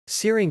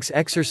SYRINX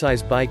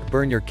Exercise Bike.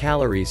 Burn your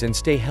calories and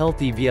stay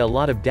healthy. Via a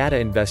lot of data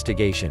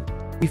investigation,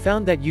 we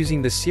found that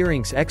using the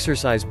SYRINX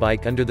Exercise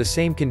Bike under the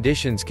same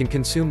conditions can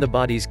consume the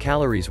body's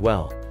calories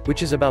well,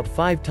 which is about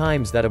 5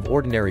 times that of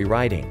ordinary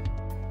riding.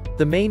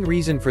 The main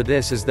reason for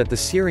this is that the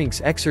SYRINX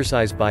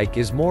Exercise Bike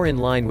is more in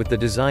line with the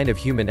design of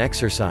human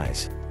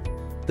exercise.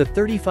 The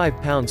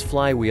 35 pounds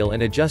flywheel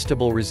and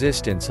adjustable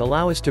resistance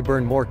allow us to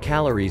burn more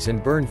calories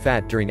and burn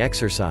fat during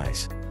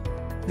exercise.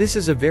 This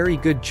is a very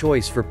good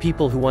choice for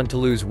people who want to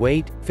lose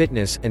weight,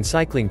 fitness, and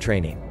cycling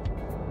training.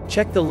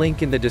 Check the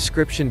link in the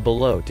description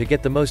below to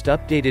get the most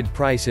updated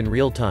price in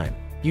real time.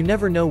 You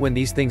never know when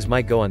these things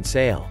might go on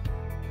sale.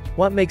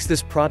 What makes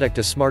this product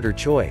a smarter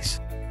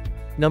choice?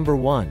 Number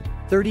 1.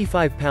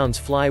 35 pounds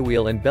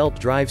flywheel and belt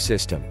drive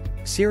system.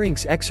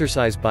 SYRINX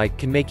Exercise Bike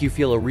can make you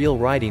feel a real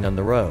riding on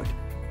the road.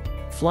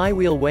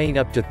 Flywheel weighing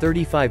up to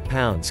 35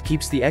 pounds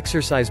keeps the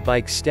exercise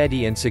bike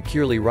steady and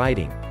securely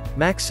riding.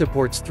 Max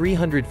supports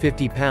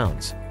 350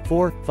 pounds,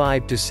 4,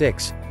 5 to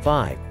 6,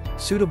 5,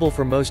 suitable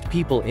for most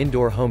people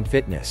indoor home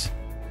fitness.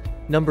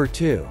 Number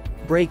 2.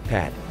 Brake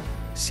pad.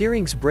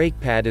 SYRINX brake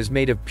pad is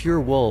made of pure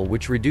wool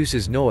which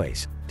reduces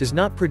noise, does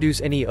not produce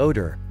any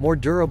odor, more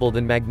durable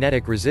than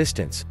magnetic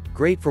resistance,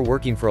 great for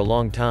working for a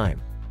long time.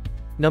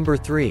 Number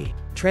 3.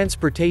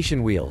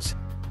 Transportation wheels.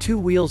 2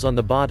 wheels on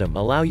the bottom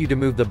allow you to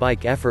move the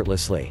bike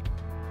effortlessly.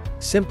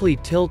 Simply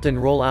tilt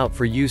and roll out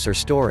for use or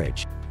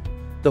storage.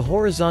 The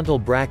horizontal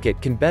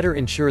bracket can better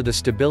ensure the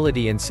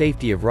stability and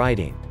safety of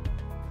riding.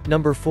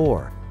 Number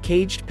 4.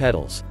 Caged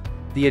pedals.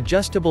 The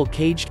adjustable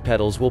caged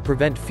pedals will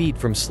prevent feet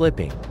from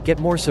slipping, get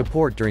more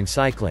support during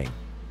cycling.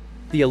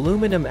 The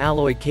aluminum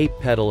alloy cape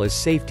pedal is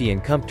safety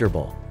and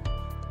comfortable.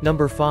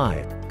 Number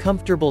 5.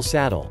 Comfortable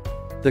saddle.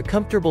 The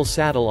comfortable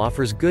saddle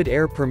offers good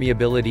air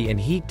permeability and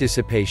heat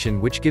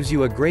dissipation, which gives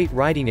you a great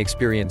riding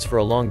experience for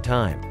a long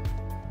time.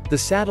 The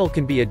saddle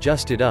can be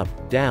adjusted up,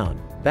 down,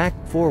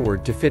 back,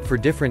 forward to fit for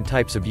different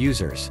types of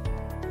users.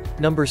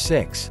 Number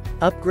 6.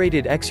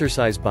 Upgraded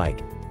exercise bike.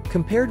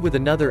 Compared with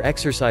another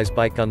exercise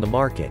bike on the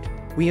market,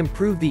 we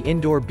improve the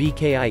indoor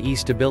BKIE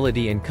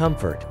stability and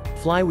comfort,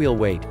 flywheel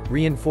weight,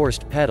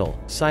 reinforced pedal,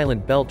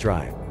 silent belt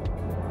drive.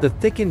 The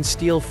thickened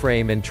steel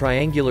frame and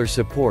triangular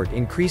support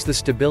increase the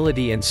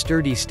stability and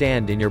sturdy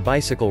stand in your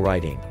bicycle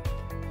riding.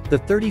 The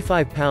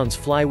 35 pounds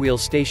flywheel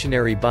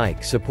stationary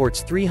bike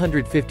supports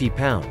 350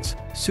 pounds,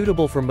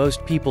 suitable for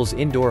most people's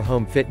indoor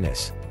home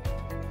fitness.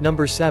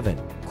 Number 7.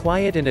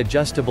 Quiet and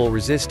adjustable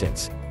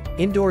resistance.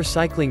 Indoor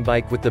cycling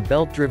bike with the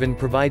belt driven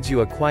provides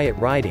you a quiet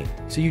riding,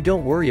 so you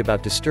don't worry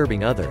about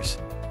disturbing others.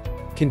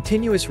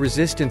 Continuous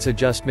resistance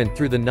adjustment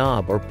through the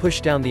knob or push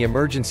down the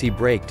emergency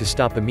brake to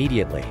stop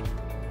immediately.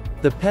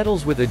 The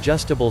pedals with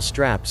adjustable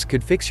straps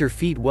could fix your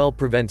feet well,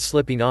 prevent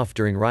slipping off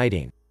during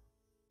riding.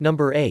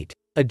 Number 8.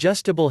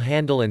 Adjustable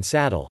handle and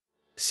saddle.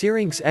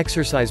 SYRINX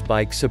Exercise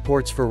Bike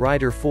supports for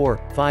rider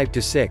 4, 5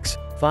 to 6,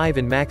 5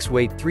 and max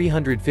weight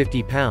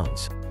 350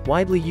 pounds,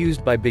 widely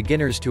used by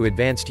beginners to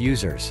advanced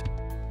users.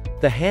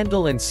 The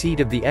handle and seat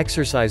of the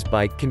exercise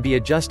bike can be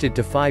adjusted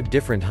to 5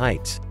 different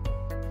heights.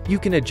 You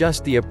can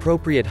adjust the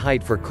appropriate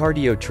height for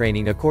cardio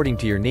training according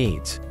to your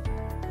needs.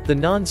 The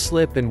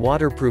non-slip and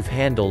waterproof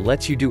handle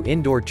lets you do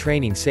indoor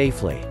training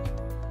safely.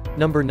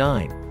 Number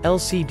 9.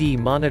 LCD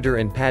monitor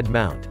and pad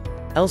mount.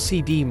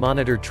 LCD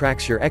monitor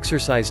tracks your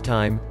exercise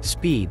time,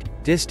 speed,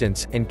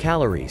 distance, and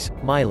calories,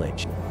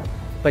 mileage.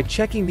 By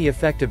checking the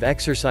effect of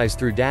exercise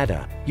through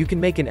data, you can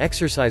make an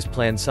exercise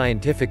plan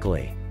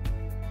scientifically.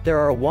 There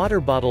are a water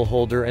bottle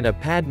holder and a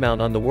pad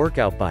mount on the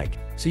workout bike,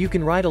 so you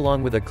can ride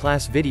along with a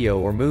class video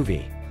or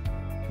movie.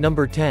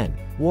 Number 10.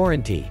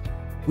 Warranty.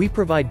 We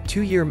provide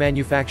 2-year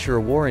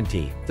manufacturer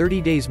warranty, 30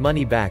 days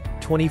money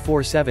back,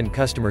 24/7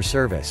 customer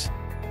service.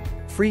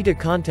 Free to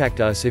contact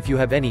us if you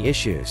have any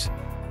issues.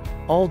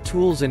 All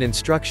tools and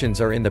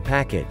instructions are in the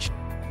package.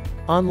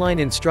 Online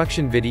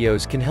instruction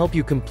videos can help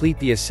you complete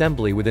the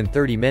assembly within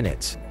 30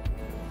 minutes.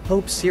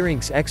 Hope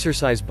SYRINX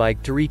Exercise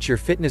Bike to reach your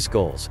fitness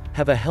goals,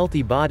 have a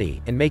healthy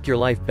body, and make your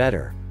life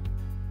better.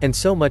 And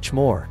so much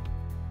more.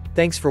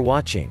 Thanks for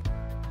watching.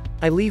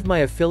 I leave my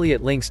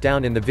affiliate links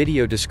down in the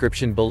video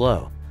description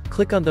below.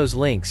 Click on those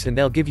links and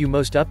they'll give you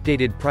most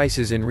updated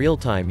prices in real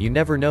time. You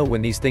never know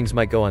when these things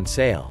might go on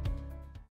sale.